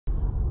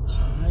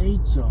No i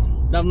co?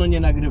 Dawno nie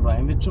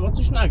nagrywałem, więc trzeba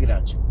coś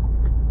nagrać.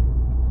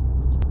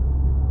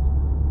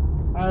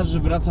 A że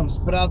wracam z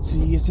pracy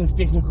i jestem w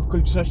pięknych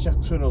okolicznościach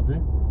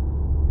przyrody,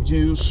 gdzie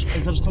już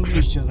zresztą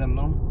byliście ze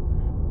mną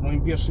w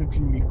moim pierwszym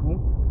filmiku,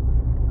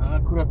 a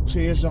akurat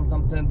przejeżdżam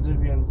tamtędy,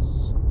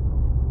 więc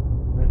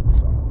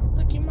co?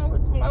 Taki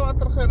mała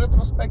trochę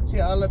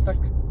retrospekcja, ale tak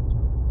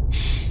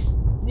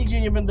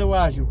nigdzie nie będę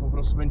łaził, po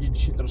prostu będzie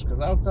dzisiaj troszkę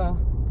z auta,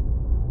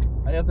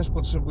 a ja też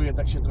potrzebuję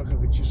tak się trochę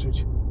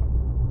wyciszyć.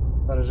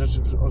 Parę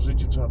rzeczy o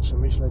życiu trzeba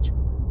przemyśleć.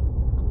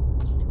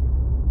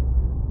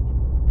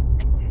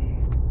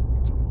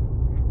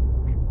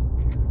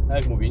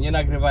 Jak mówię, nie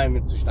nagrywałem,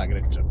 więc coś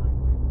nagrać trzeba.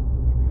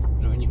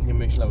 Żeby nikt nie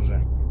myślał,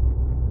 że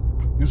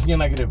już nie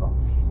nagrywam.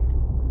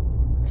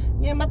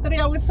 Nie,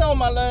 materiały są,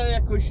 ale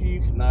jakoś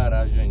ich na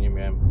razie nie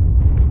miałem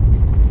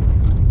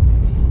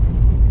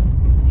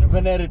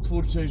wenery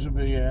twórczej,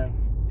 żeby je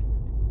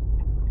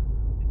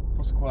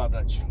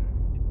poskładać.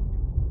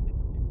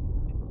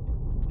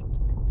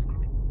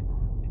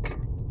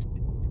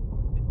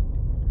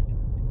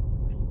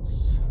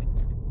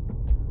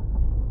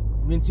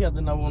 Więc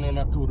jadę na łono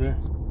natury.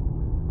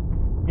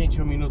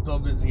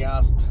 5-minutowy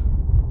zjazd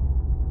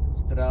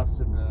z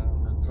trasy, by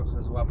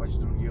trochę złapać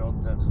drugi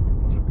oddech,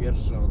 może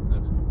pierwszy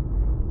oddech.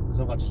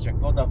 Zobaczyć, jak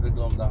woda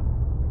wygląda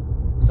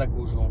w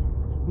Zagórzu.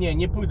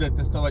 Nie pójdę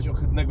testować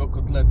ohydnego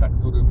kotleta,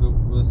 który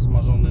był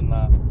smażony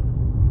na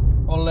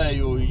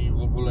oleju i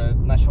w ogóle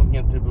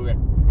nasiągnięty był jak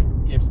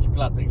kiepski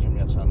placek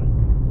ziemniaczany.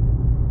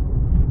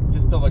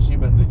 Testować nie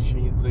będę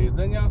dzisiaj nic do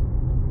jedzenia.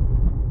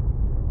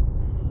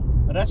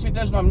 Raczej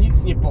też wam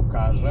nic nie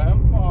pokażę.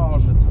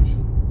 Może coś.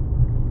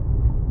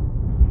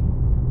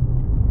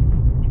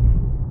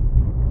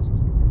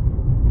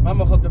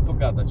 Mam ochotę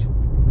pogadać.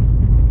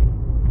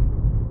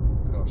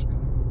 Troszkę.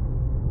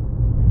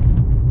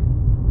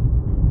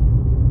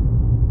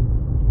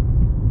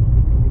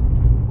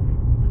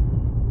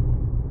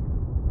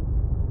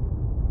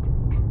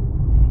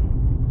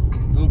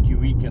 Długi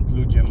weekend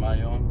ludzie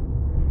mają,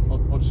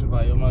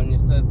 odpoczywają, ale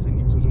niestety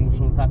niektórzy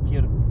muszą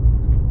zapierdalać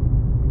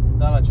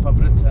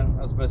fabryce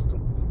azbestu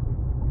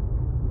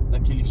na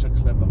kieliszek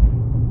chleba.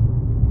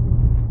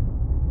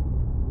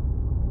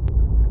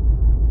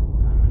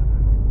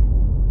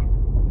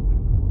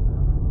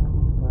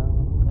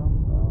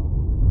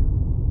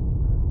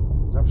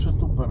 Zawsze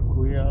tu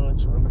parkuję, ale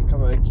trzeba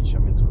kawałek kicia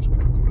mnie troszkę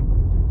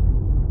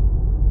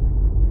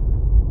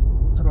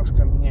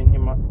mnie nie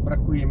ma,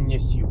 brakuje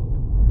mnie sił.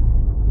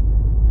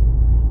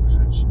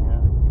 Grzecznie.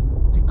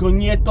 Tylko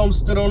nie tą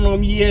stroną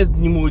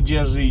jezdni,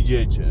 młodzieży,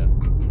 idziecie.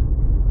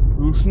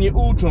 Już nie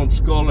uczą w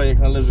szkole, jak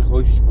należy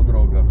chodzić po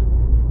drogach.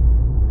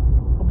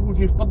 A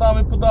później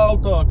wpadamy pod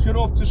auta,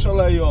 kierowcy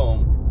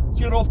szaleją.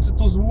 Kierowcy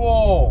to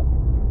zło.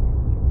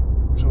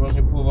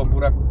 Przeważnie połowa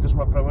buraków też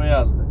ma prawo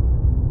jazdy.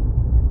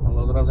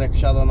 Ale od razu jak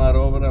wsiada na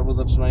rower albo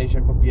zaczyna jeść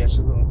jako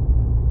pieszy, to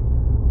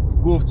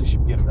w główce się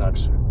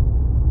pierdaczy.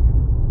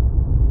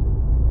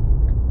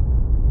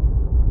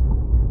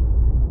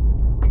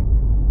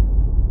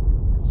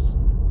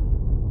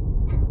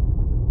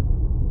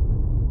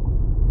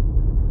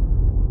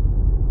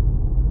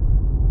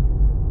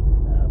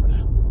 Dobra.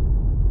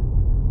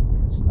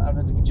 Jest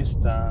nawet gdzie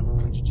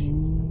stanąć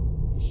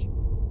dziś.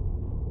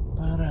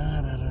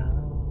 Pararara.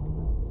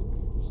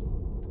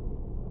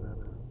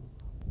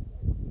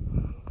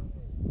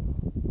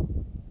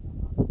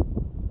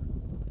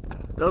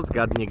 To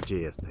zgadnie, gdzie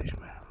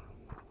jesteśmy.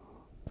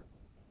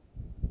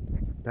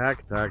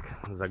 Tak,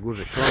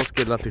 Zagórze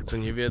Śląskie, dla tych, co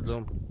nie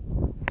wiedzą.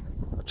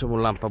 A czemu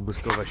lampa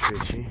błyskowa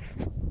świeci?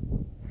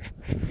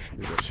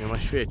 Widocznie ma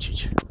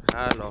świecić.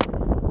 Halo,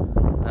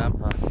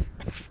 lampa.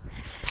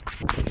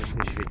 Możesz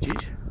mi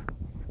świecić?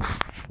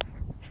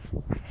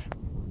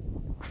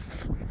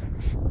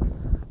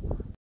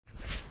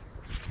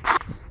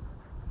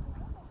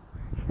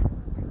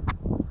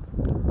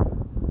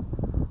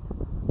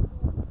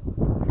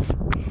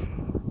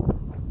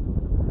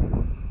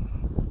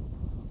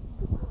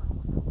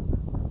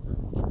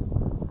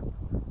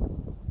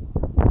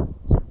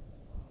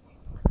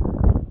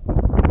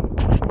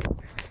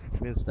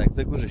 Więc tak,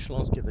 Zagórze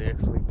Śląskie, tak jak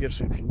w moim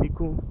pierwszym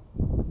filmiku.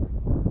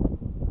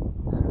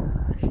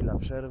 Chwila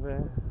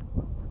przerwy.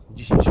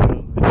 10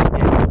 minut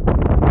wytchnienia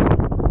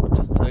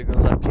podczas całego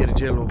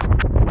zapierdzielu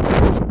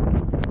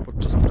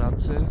podczas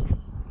pracy.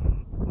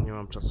 Nie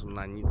mam czasu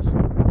na nic.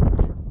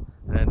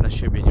 Na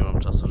siebie nie mam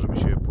czasu, żeby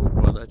się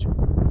poukładać.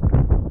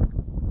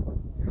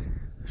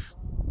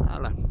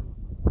 Ale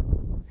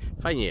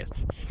fajnie jest.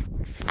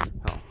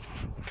 O.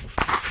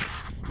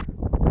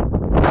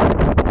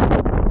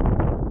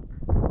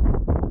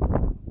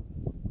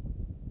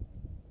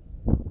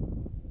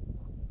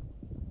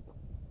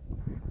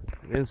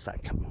 Więc tak,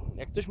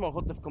 jak ktoś ma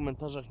ochotę w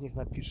komentarzach, niech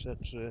napisze,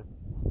 czy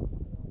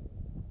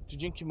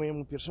dzięki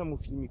mojemu pierwszemu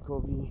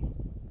filmikowi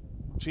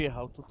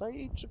przyjechał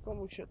tutaj i czy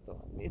komuś się to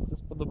miejsce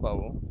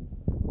spodobało.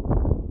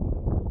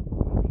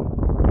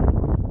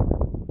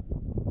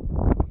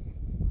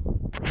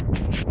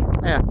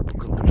 A ja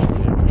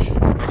kontynuuję jakoś.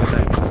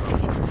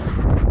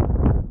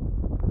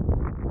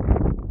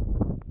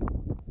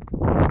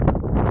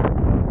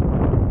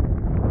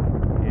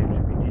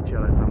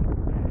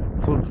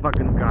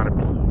 Volkswagen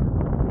Garbi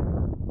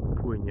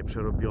płynie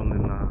przerobiony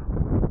na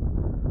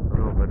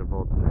rower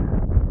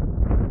wodny.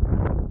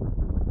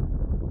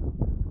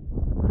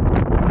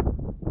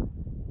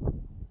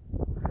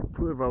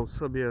 Pływał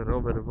sobie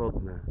rower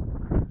wodny.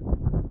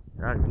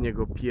 Jak w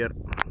niego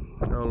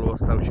pierdolło,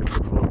 stał się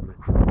podwodny.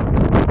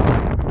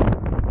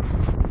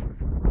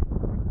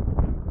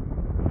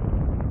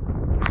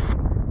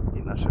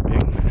 I nasze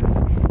piękne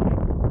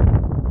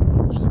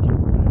wszystkie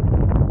góry.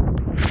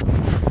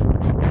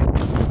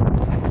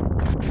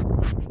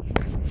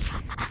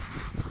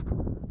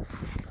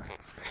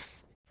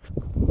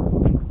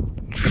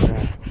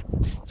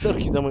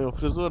 Sorki za moją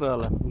fryzurę,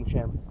 ale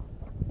musiałem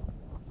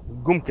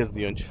gumkę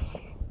zdjąć,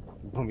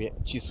 bo mnie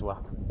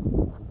cisła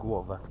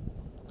głowę.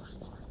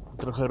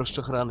 Trochę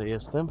rozczochrany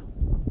jestem.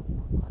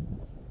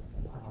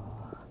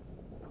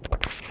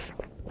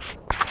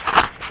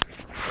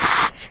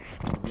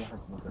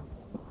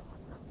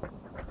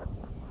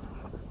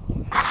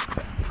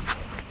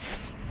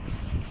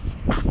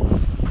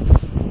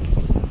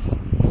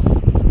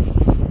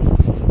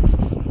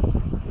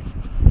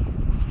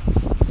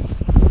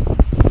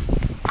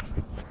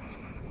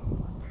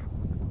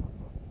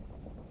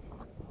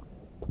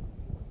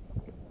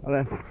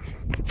 Ale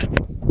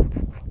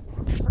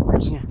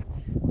faktycznie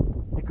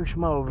jakoś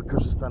mało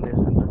wykorzystany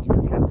jest ten drugi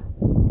weekend.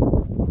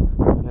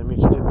 Przynajmniej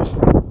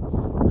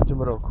w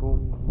tym roku.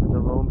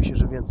 Wydawało mi się,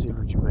 że więcej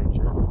ludzi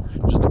będzie.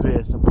 Że tylko ja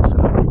jestem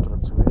posrany i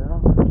pracuję.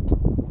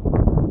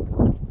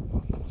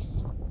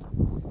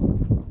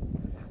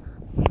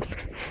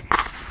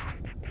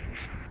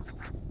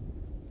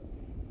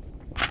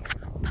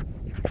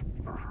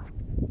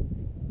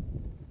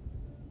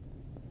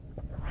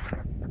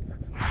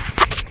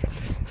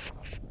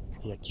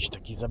 Jakiś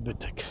taki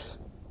zabytek.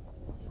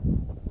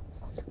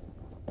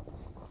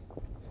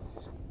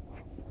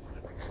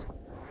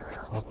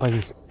 O, pani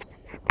z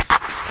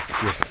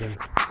pieskiem.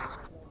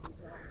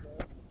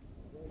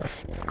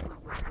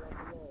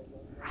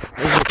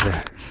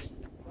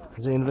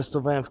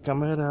 Zainwestowałem w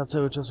kamerę, a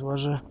cały czas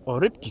łażę. O,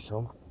 rybki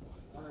są.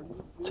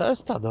 Całe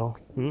stado.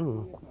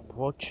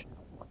 Płoć.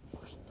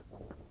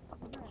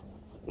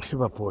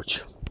 Chyba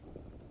płoć.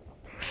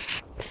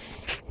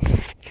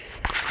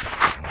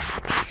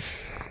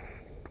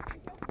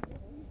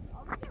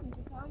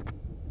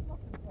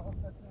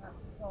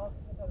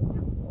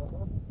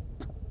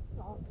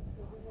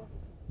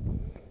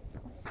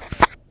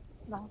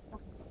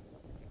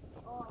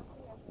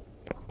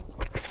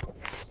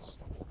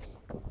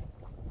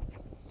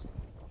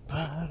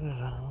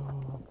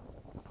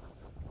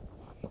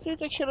 Czyli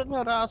tak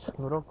średnio raz w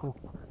roku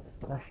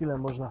na chwilę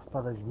można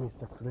wpadać w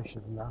miejsca, które się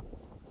zna.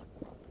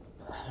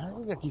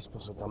 W jakiś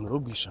sposób tam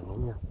lubi,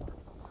 szanuje.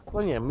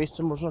 No nie wiem,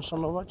 miejsce można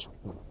szanować.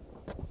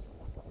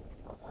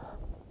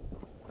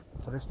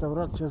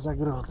 Restauracja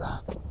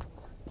Zagroda.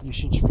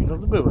 10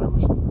 minut byłem.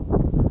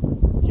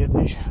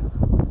 Kiedyś.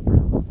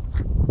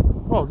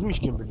 O, z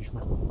Miśkiem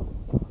byliśmy.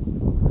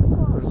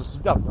 Już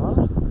dosyć dawno,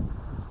 ale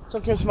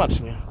całkiem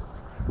smacznie.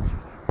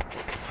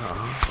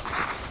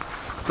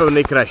 W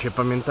pełnej krasie,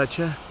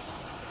 pamiętacie?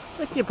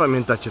 Jak nie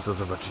pamiętacie, to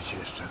zobaczycie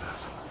jeszcze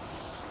raz.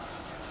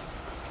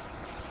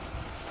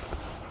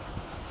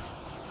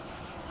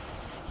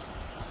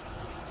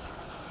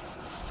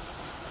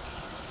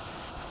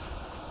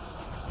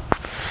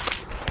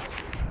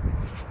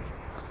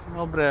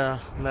 Dobra,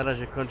 na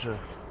razie kończę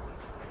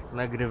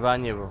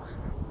nagrywanie, bo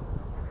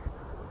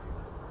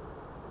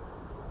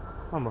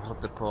mam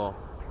ochotę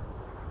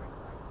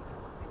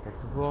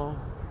jak to było?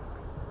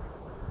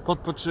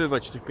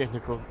 Podpoczywać w tych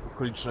pięknych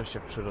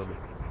okolicznościach przyrody.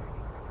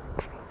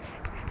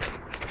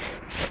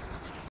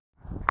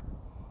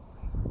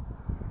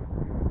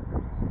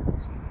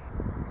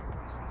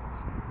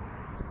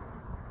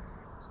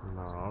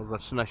 No,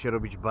 zaczyna się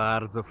robić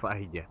bardzo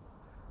fajnie.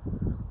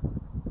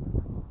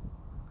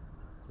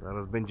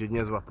 Zaraz będzie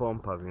niezła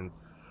pompa,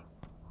 więc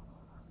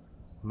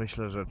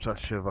myślę, że czas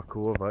się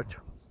ewakuować.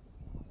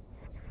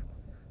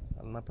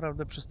 Ale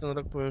naprawdę przez ten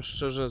rok, powiem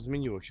szczerze,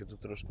 zmieniło się to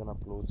troszkę na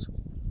plus.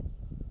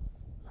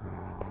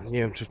 Nie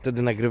wiem, czy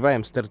wtedy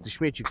nagrywałem sterty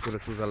śmieci, które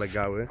tu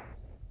zalegały.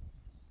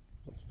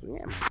 Po prostu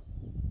nie ma.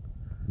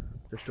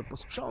 Ktoś to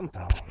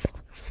posprzątał.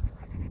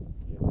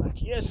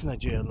 Jednak jest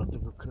nadzieja dla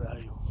tego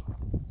kraju.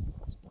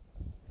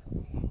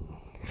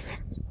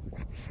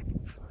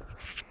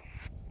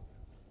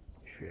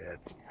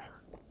 Świetnie.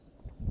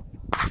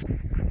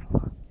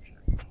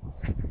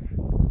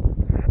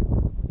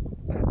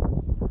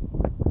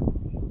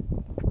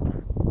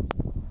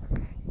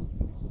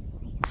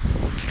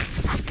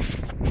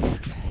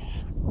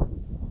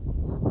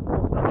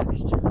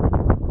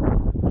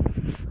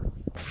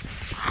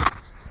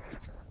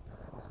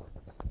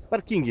 Z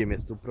parkingiem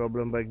jest tu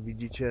problem, bo jak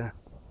widzicie,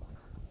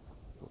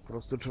 po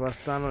prostu trzeba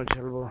stanąć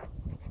albo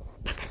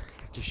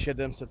jakieś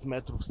 700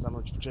 metrów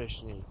stanąć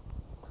wcześniej.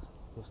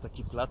 Jest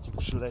taki placik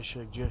przy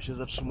lesie, gdzie ja się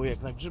zatrzymuję,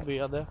 jak na grzyby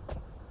jadę.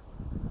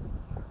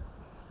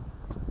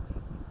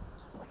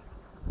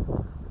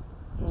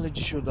 Ale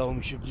dzisiaj udało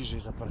mi się bliżej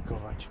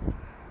zaparkować.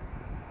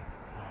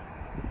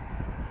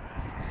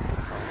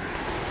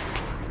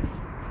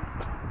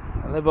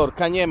 Ale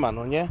worka nie ma,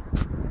 no nie?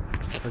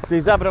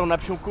 Ktoś zabrał na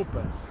psią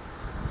kupę.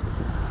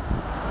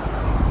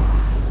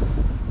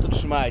 To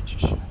trzymajcie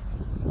się.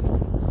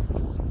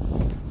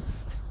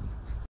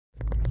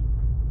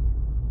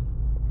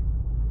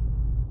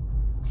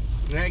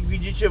 No jak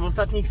widzicie, w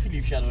ostatniej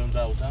chwili wsiadłem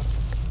do auta.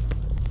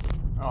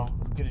 O,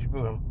 kiedyś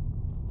byłem.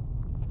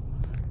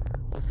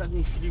 W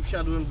ostatniej chwili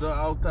wsiadłem do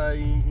auta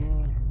i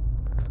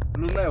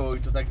lunęło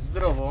i to tak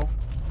zdrowo.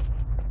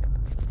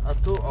 A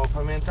tu, o,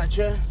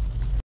 pamiętacie?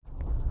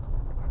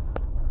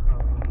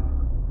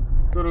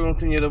 Tu robią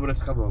tu niedobre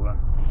schabowe.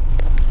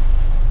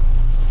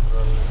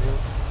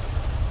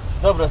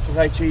 Dobra,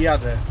 słuchajcie,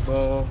 jadę,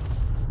 bo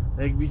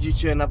jak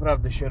widzicie,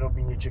 naprawdę się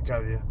robi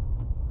nieciekawie.